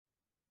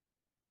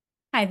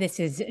Hi, this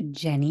is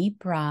Jenny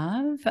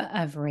Brav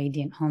of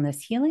Radiant Wholeness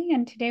Healing,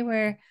 and today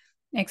we're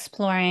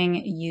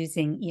exploring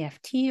using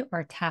EFT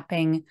or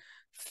tapping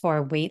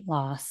for weight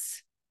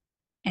loss,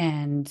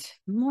 and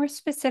more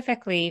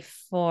specifically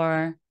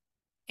for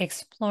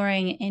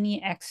exploring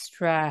any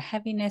extra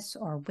heaviness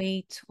or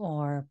weight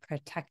or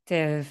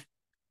protective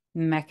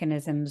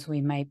mechanisms we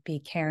might be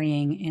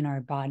carrying in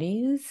our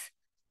bodies,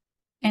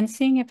 and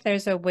seeing if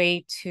there's a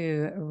way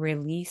to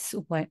release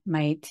what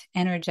might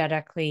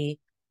energetically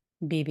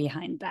be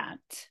behind that.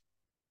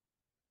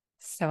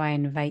 So I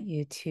invite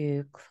you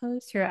to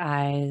close your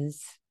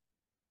eyes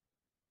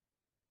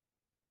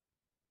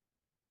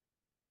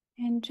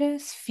and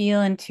just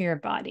feel into your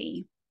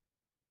body.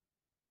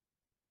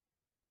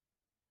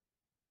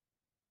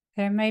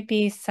 There might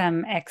be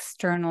some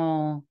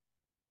external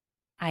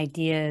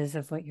ideas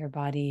of what your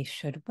body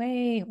should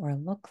weigh or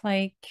look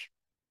like,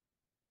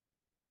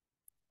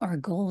 or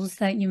goals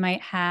that you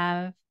might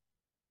have.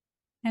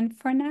 And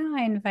for now,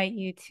 I invite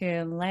you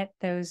to let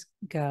those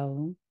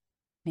go.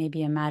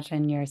 Maybe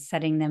imagine you're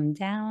setting them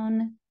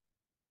down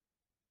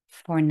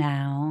for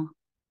now,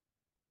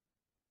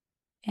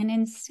 and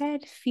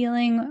instead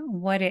feeling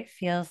what it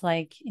feels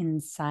like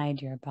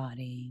inside your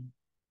body.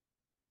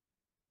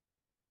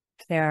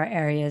 If there are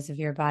areas of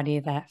your body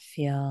that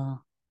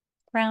feel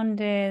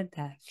grounded,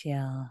 that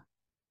feel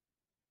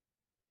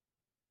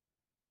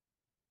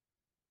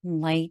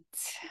light,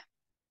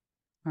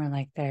 or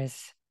like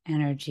there's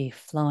energy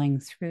flowing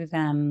through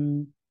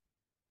them,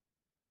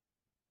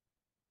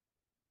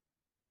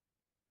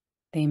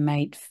 they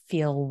might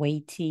feel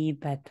weighty,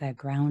 but the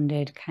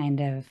grounded kind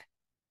of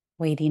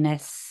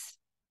weightiness.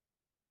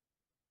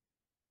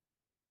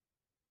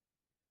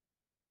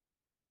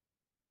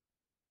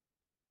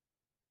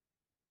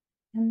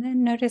 And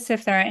then notice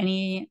if there are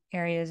any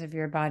areas of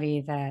your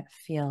body that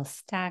feel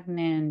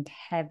stagnant,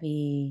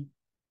 heavy.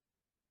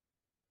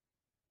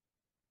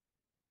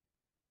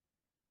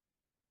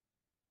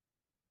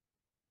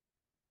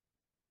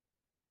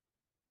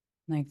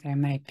 Like there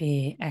might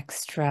be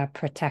extra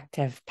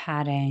protective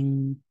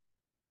padding.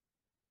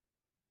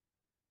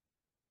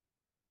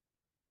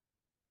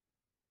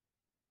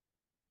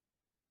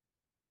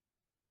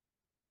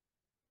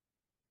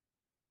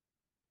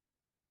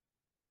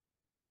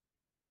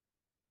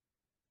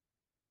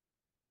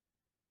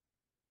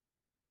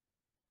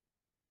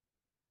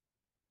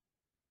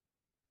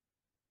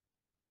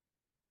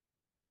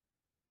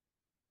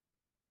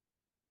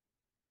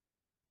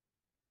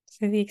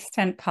 To the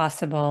extent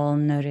possible,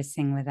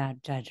 noticing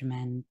without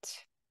judgment.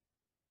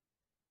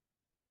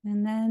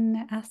 And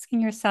then asking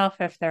yourself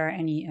if there are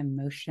any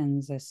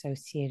emotions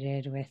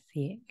associated with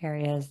the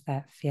areas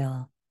that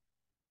feel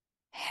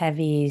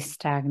heavy,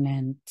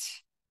 stagnant,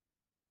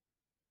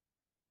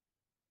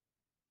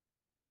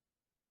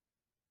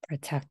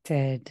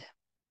 protected,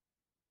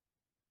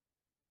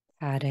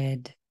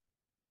 padded.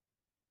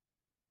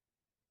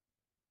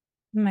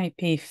 It might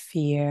be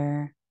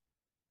fear,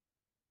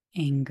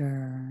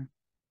 anger,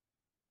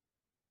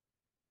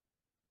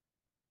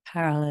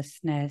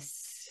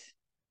 powerlessness,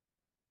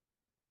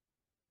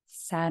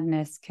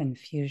 sadness,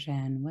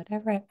 confusion,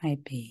 whatever it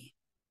might be.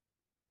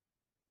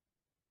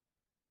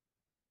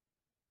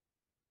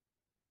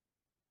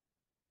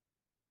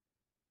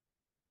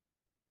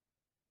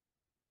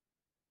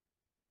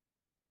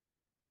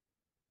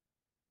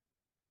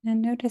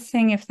 And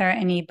noticing if there are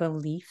any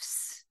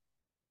beliefs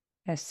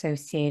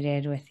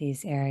associated with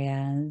these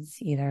areas,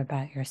 either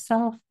about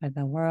yourself or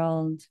the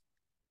world.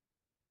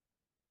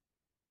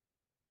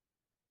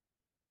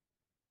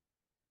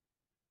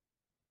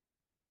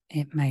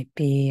 It might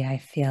be, I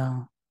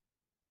feel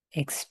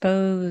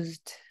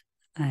exposed,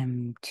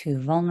 I'm too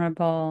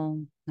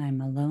vulnerable, I'm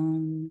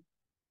alone,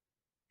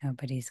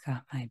 nobody's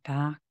got my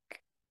back,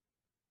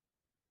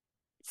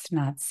 it's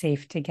not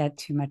safe to get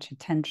too much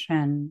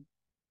attention.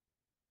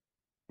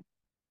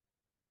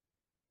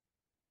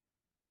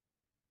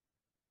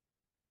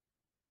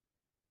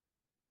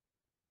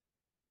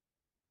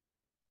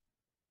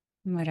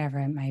 Whatever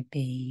it might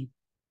be.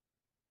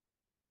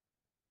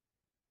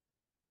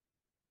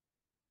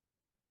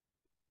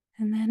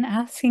 And then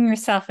asking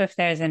yourself if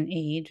there's an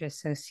age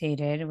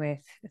associated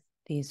with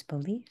these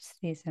beliefs,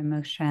 these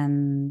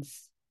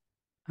emotions,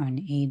 or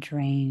an age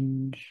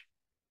range,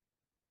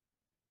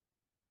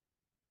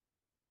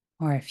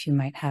 or if you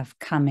might have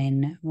come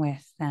in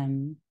with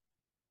them.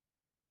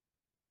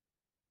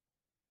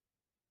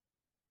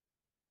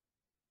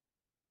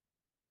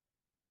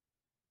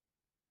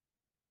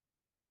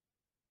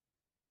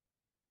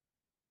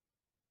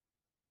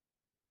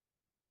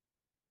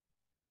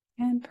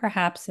 And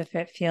perhaps if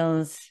it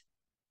feels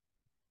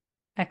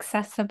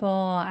accessible,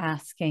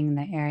 asking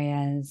the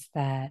areas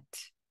that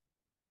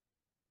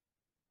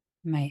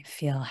might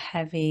feel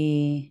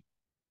heavy,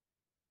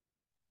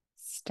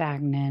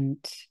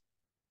 stagnant,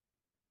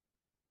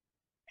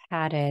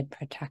 padded,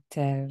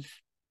 protective,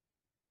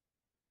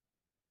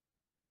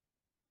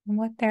 and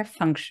what their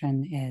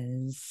function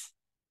is,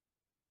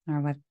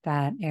 or what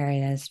that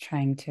area is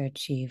trying to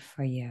achieve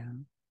for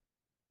you.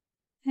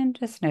 And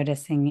just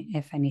noticing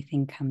if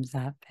anything comes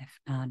up. If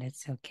not,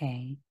 it's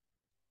okay.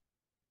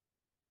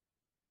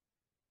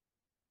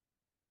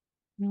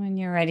 And when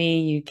you're ready,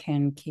 you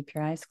can keep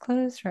your eyes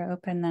closed or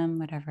open them,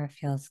 whatever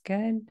feels good.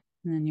 And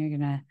then you're going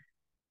to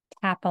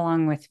tap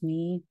along with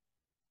me.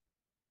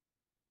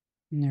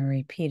 And you're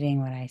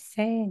repeating what I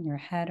say in your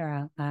head or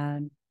out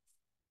loud.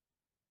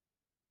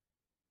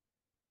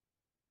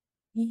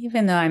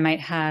 Even though I might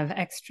have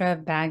extra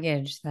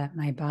baggage that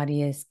my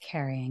body is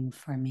carrying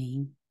for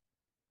me.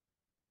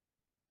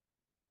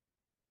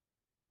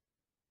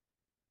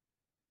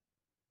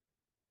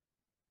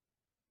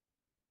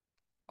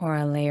 Or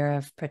a layer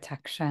of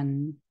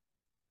protection.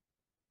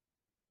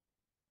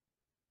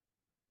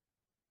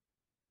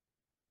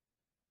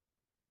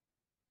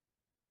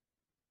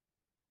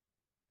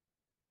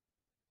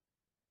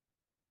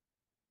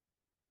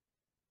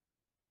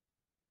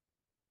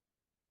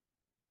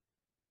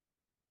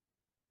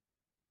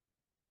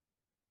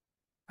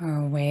 Or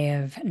a way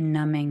of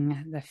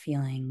numbing the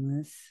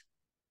feelings.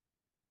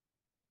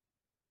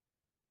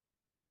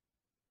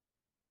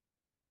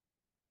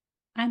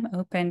 I'm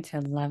open to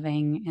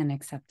loving and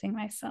accepting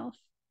myself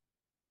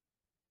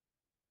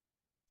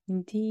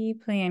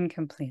deeply and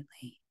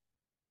completely,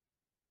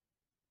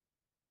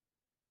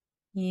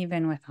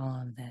 even with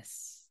all of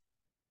this.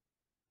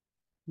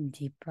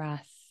 Deep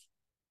breath,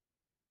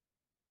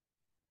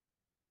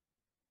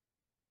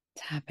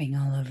 tapping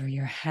all over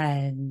your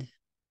head.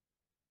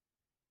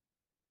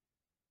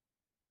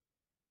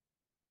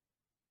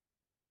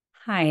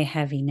 High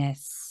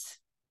heaviness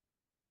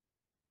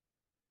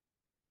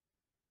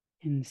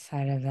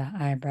inside of the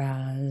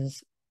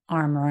eyebrows,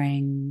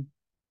 armoring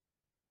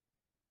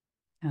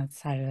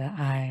outside of the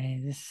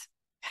eyes,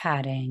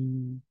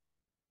 padding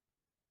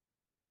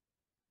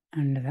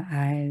under the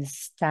eyes,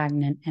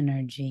 stagnant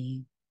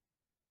energy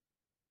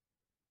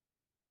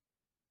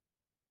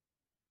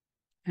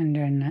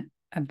under and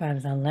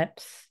above the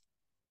lips.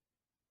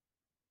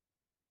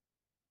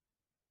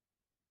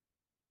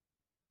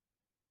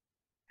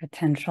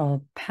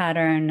 Potential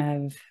pattern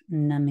of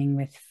numbing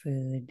with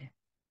food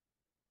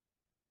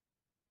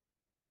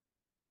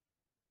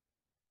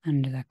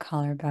under the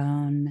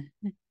collarbone,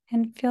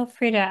 and feel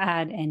free to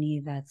add any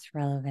that's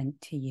relevant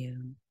to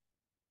you.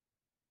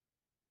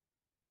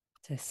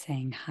 Just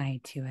saying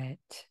hi to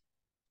it.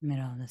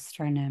 Middle of the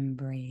sternum,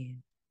 breathe.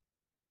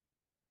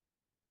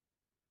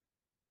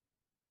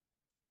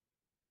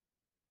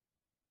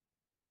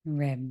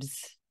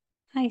 Ribs,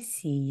 I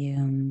see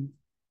you.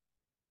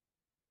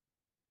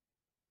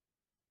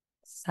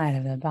 Side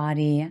of the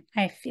body,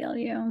 I feel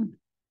you.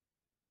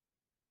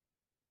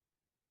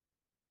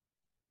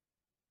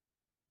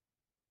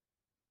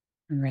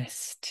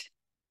 Wrist,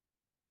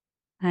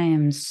 I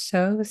am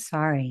so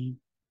sorry.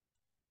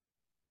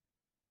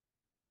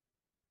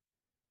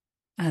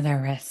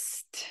 Other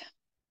wrist,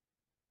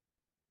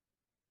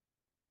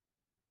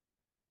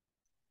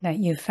 that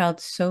you felt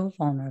so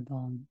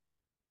vulnerable.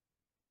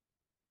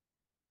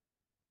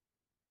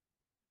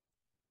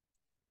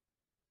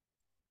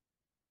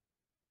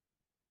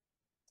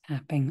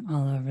 Tapping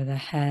all over the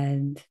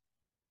head,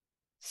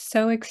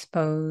 so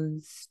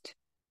exposed.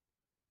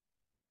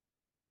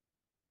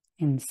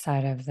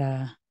 Inside of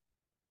the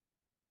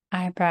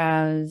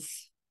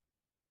eyebrows,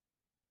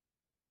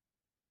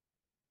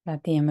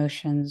 that the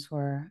emotions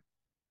were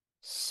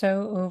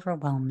so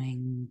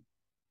overwhelming.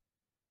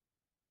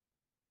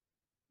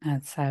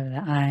 Outside of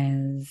the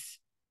eyes,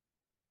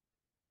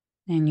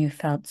 and you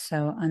felt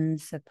so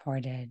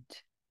unsupported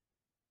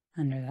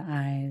under the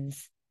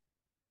eyes,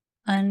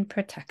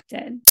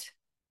 unprotected.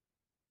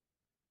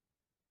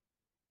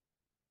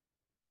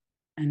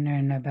 Under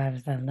and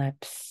above the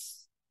lips,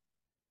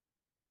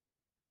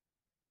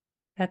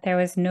 that there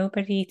was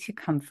nobody to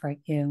comfort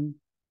you.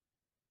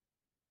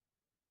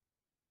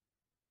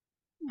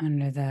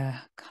 Under the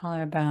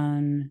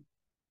collarbone,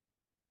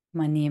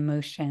 when the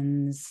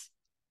emotions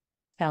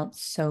felt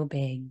so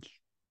big.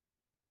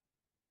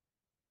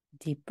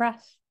 Deep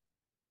breath.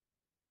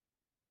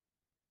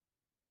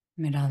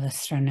 Middle of the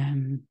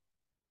sternum.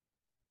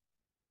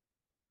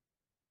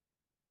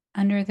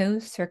 Under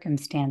those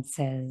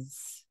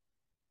circumstances,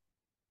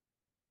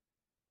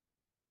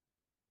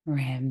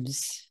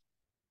 ribs,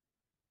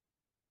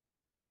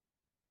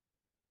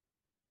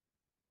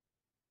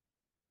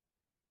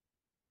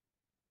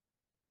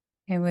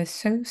 it was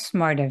so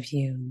smart of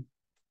you.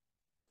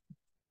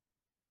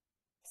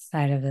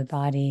 Side of the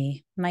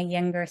body, my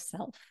younger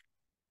self.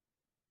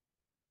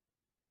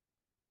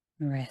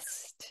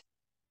 Wrist.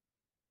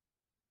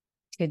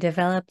 To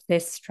develop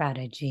this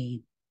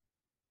strategy.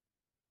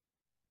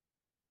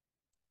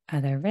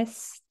 Other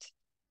wrist.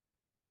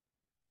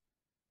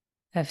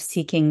 Of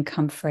seeking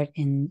comfort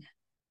in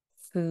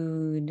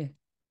food.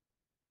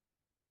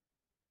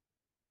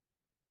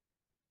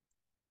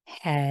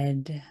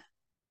 Head.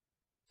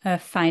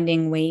 Of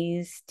finding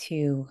ways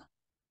to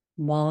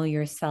wall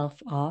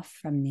yourself off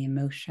from the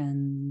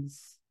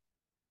emotions.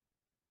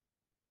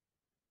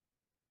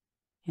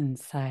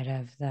 Inside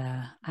of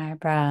the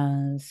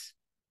eyebrows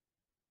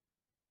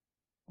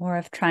or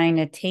of trying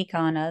to take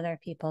on other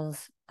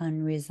people's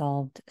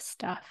unresolved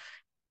stuff.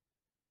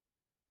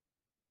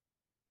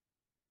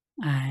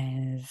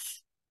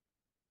 Eyes.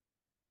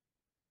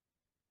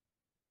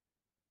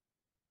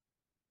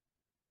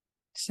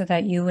 So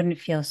that you wouldn't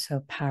feel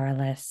so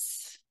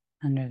powerless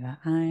under the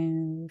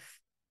eyes.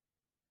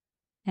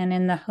 And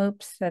in the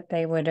hopes that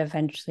they would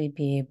eventually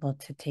be able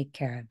to take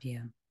care of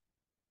you.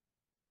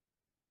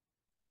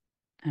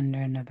 Under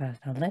and above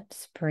the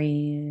lips,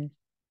 breathe.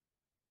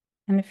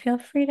 And feel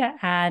free to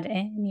add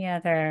any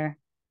other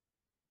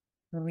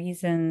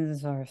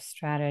reasons or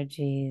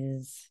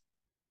strategies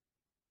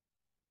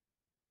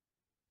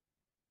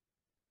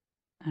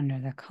under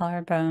the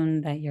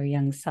collarbone that your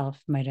young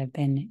self might have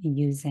been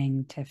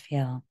using to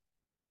feel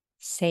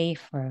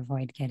safe or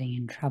avoid getting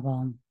in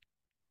trouble.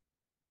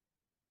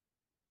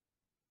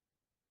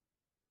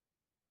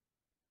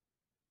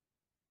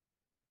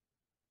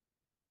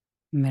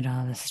 Middle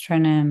of the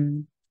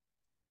sternum.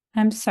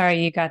 I'm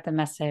sorry you got the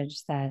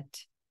message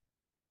that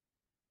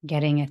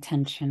getting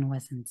attention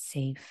wasn't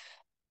safe.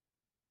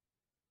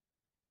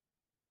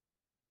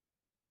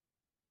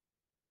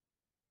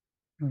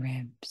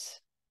 Ribs.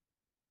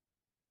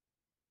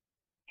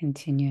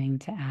 Continuing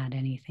to add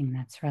anything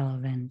that's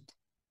relevant.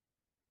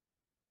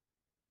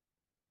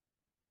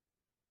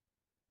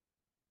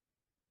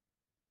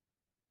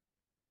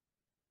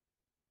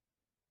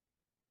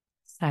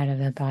 Side of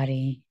the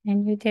body.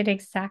 And you did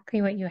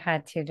exactly what you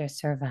had to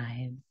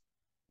survive.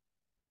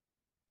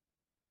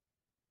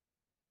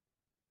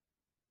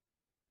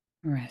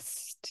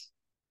 Rest.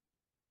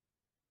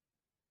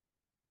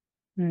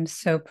 I'm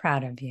so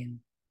proud of you.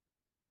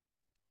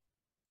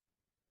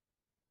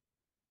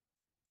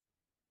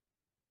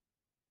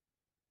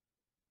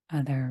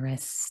 Other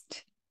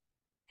wrist.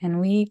 And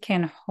we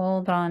can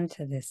hold on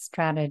to this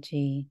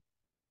strategy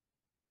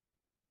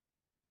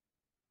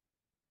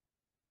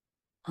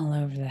all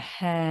over the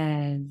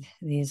head,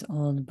 these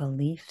old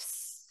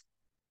beliefs.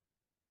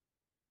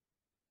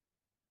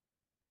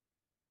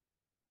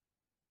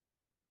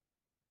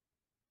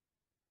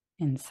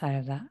 Inside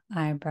of the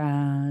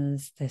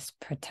eyebrows, this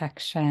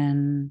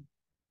protection.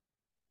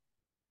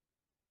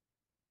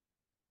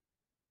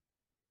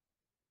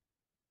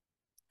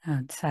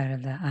 Outside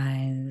of the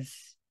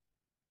eyes.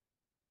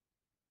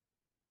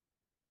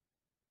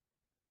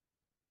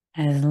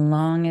 As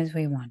long as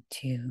we want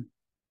to.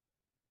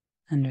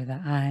 Under the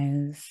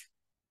eyes.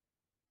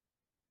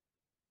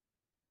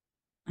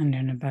 Under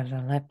and above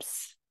the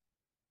lips.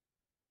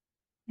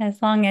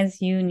 As long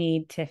as you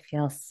need to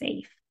feel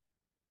safe.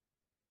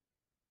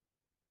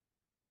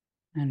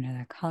 Under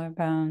the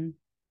collarbone.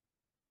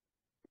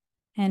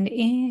 And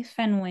if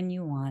and when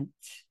you want,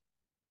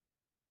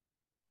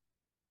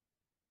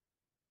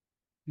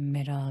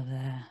 middle of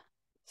the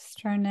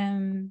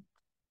sternum,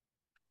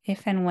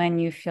 if and when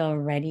you feel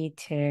ready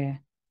to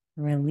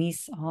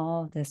release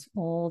all this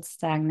old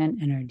stagnant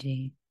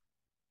energy,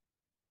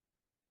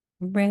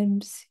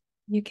 ribs,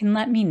 you can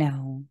let me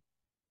know.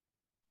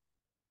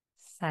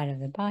 Side of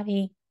the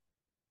body,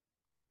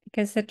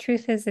 because the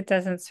truth is it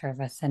doesn't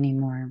serve us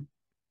anymore.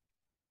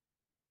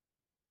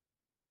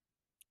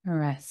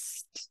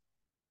 Rest.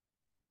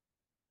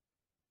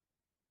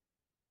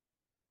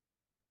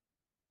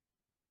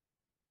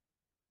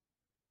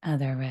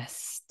 Other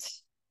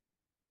rest.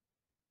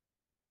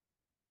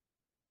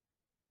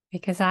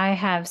 Because I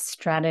have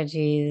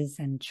strategies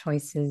and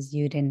choices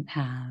you didn't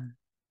have.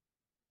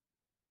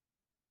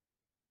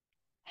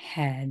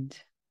 Head.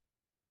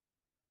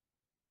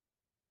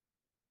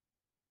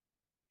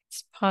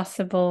 It's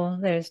possible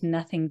there's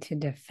nothing to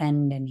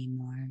defend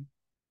anymore.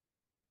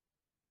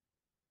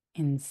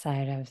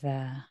 Inside of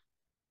the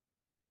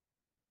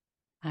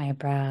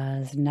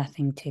eyebrows,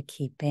 nothing to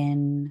keep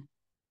in.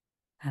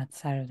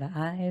 Outside of the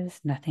eyes,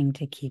 nothing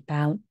to keep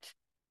out.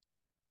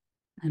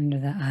 Under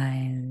the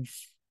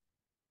eyes.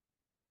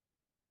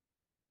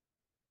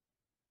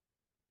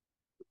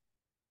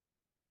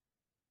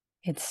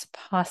 It's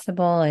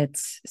possible,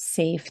 it's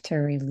safe to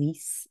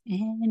release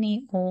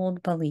any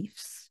old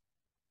beliefs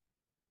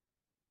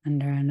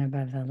under and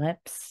above the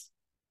lips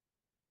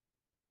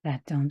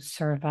that don't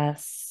serve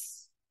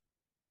us,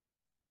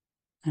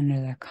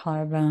 under the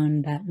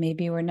collarbone that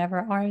maybe were never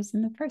ours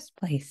in the first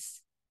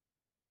place,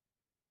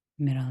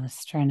 middle of the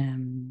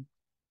sternum.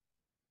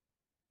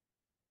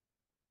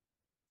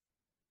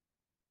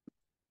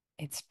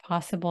 It's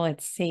possible,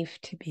 it's safe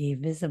to be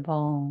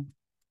visible,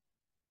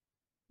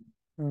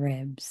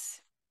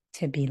 ribs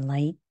to be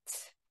light,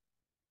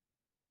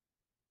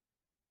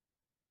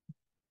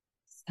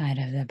 side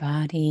of the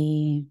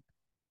body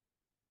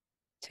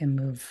to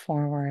move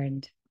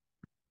forward.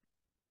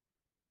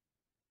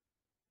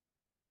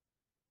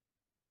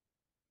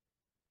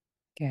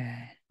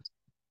 Good.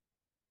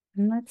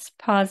 And let's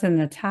pause in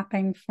the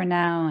tapping for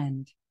now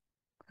and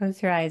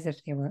close your eyes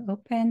if they were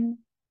open,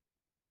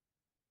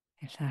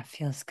 if that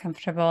feels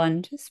comfortable,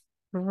 and just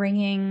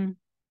bringing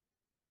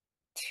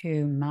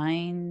to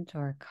mind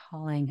or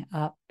calling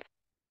up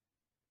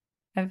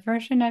a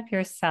version of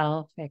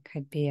yourself. It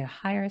could be a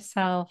higher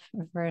self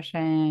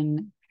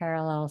version,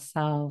 parallel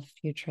self,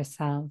 future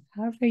self,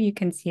 however you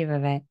conceive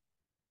of it,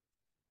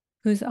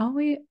 who's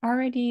always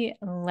already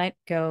let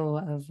go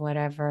of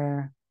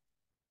whatever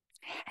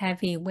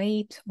heavy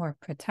weight or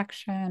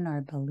protection or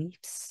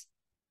beliefs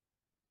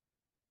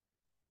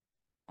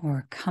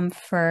or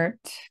comfort,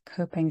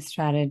 coping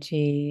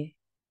strategy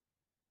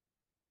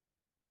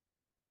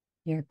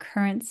your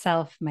current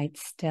self might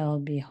still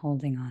be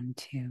holding on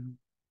to.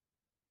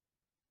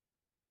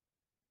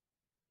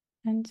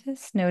 And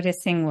just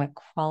noticing what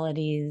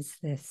qualities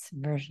this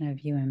version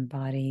of you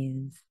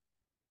embodies.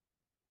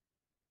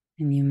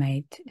 And you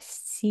might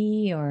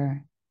see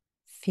or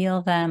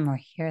feel them or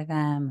hear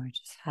them or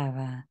just have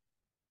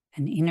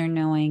an inner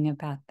knowing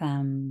about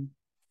them.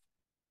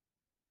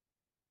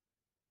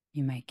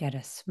 You might get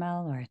a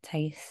smell or a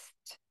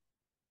taste.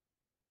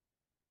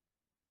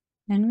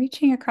 And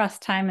reaching across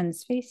time and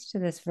space to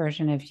this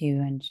version of you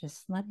and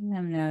just letting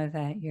them know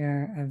that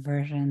you're a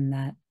version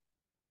that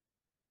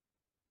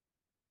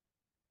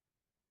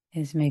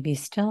is maybe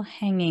still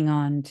hanging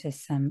on to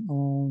some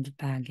old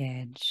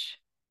baggage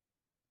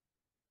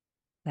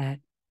that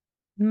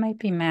might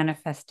be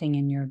manifesting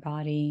in your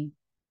body.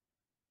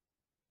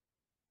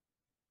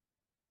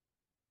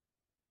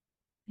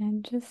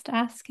 And just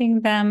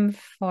asking them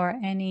for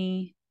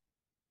any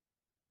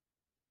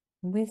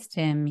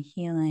wisdom,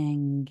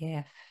 healing,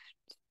 gift,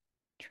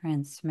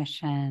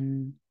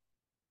 transmission,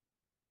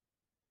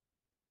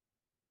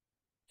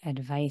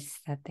 advice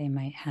that they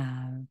might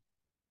have.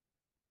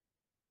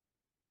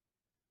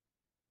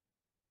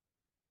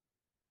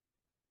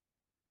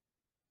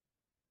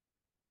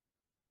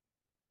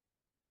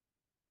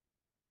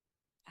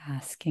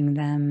 Asking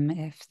them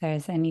if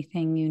there's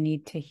anything you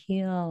need to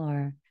heal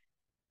or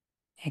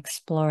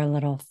explore a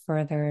little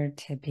further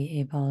to be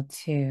able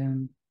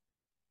to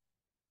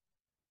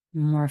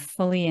more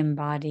fully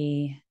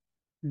embody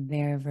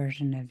their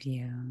version of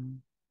you.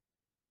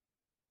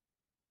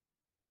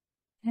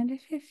 And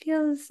if it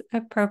feels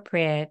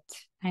appropriate,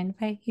 I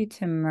invite you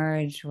to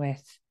merge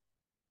with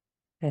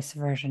this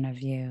version of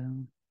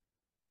you.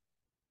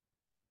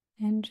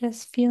 And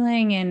just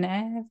feeling in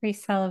every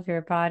cell of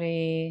your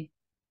body,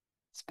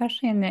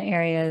 especially in the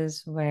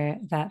areas where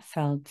that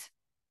felt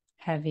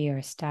heavy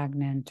or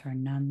stagnant or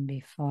numb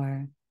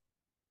before.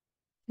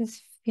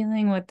 Just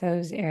feeling what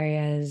those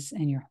areas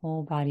and your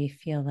whole body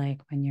feel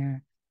like when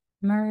you're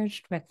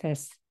merged with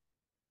this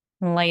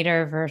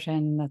lighter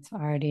version that's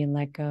already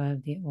let go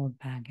of the old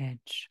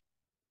baggage.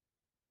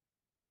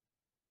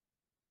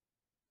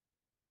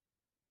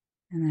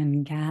 And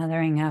then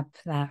gathering up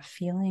that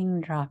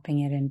feeling, dropping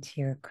it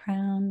into your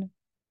crown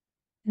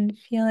and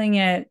feeling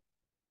it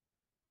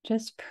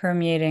just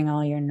permeating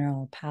all your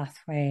neural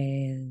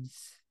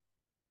pathways,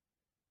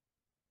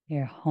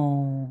 your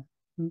whole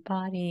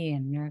body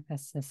and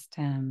nervous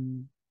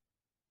system,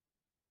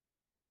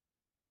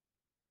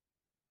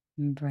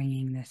 and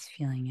bringing this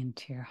feeling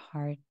into your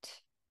heart,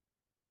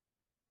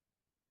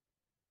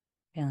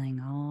 filling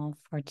all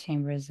four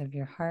chambers of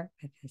your heart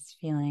with this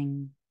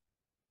feeling.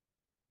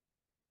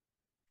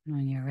 And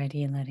when you're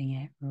ready, letting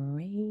it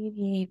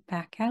radiate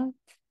back out,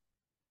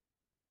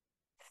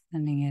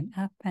 sending it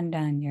up and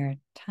down your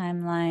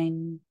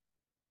timeline,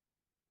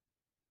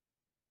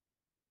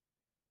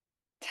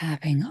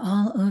 tapping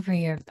all over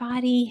your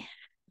body,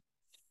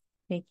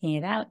 taking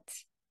it out,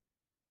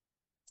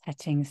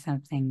 touching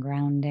something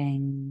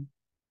grounding.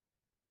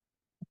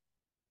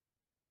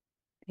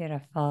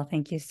 Beautiful.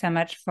 Thank you so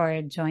much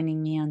for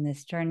joining me on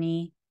this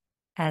journey.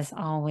 As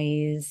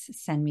always,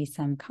 send me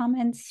some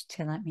comments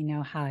to let me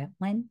know how it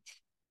went.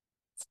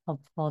 It's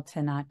helpful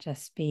to not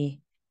just be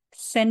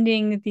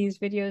sending these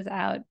videos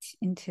out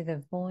into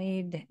the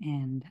void,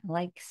 and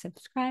like,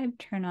 subscribe,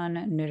 turn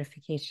on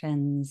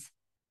notifications,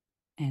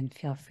 and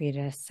feel free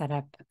to set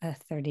up a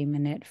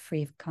 30-minute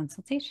free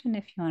consultation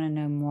if you want to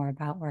know more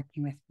about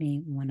working with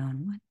me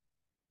one-on-one.